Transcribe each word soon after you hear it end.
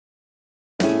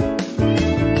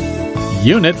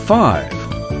Unit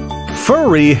 5.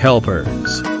 Furry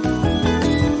Helpers.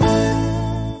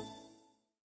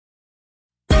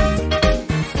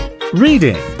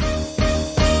 Reading.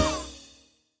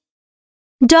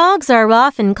 Dogs are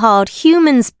often called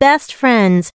humans' best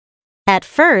friends. At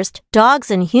first,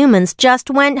 dogs and humans just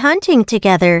went hunting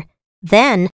together.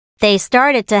 Then, they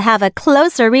started to have a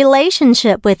closer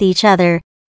relationship with each other.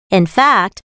 In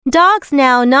fact, dogs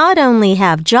now not only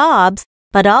have jobs,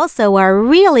 but also are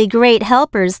really great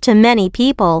helpers to many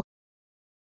people.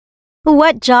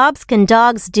 What jobs can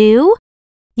dogs do?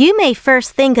 You may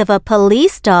first think of a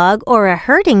police dog or a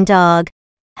herding dog.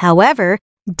 However,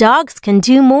 dogs can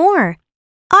do more.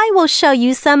 I will show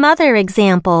you some other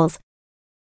examples.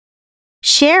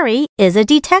 Sherry is a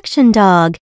detection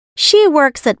dog. She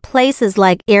works at places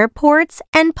like airports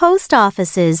and post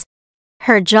offices.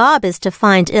 Her job is to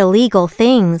find illegal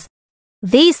things.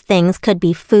 These things could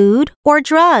be food or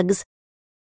drugs.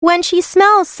 When she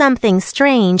smells something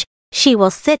strange, she will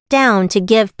sit down to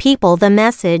give people the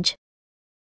message.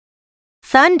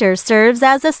 Thunder serves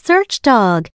as a search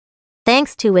dog.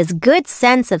 Thanks to his good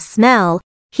sense of smell,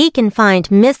 he can find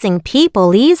missing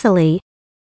people easily.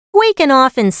 We can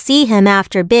often see him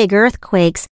after big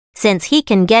earthquakes, since he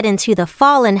can get into the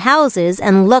fallen houses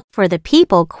and look for the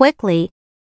people quickly.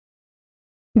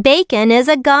 Bacon is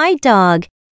a guide dog.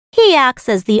 He acts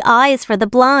as the eyes for the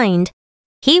blind.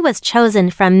 He was chosen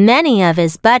from many of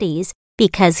his buddies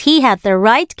because he had the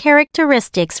right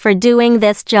characteristics for doing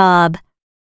this job.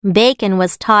 Bacon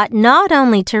was taught not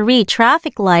only to read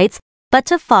traffic lights, but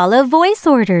to follow voice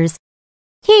orders.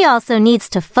 He also needs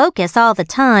to focus all the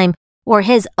time, or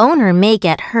his owner may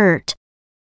get hurt.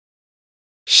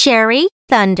 Sherry,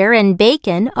 Thunder, and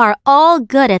Bacon are all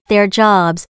good at their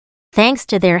jobs. Thanks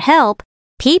to their help,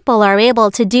 people are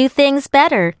able to do things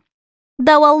better.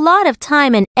 Though a lot of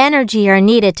time and energy are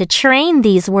needed to train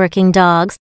these working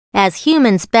dogs, as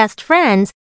humans' best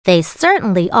friends, they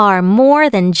certainly are more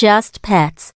than just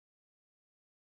pets.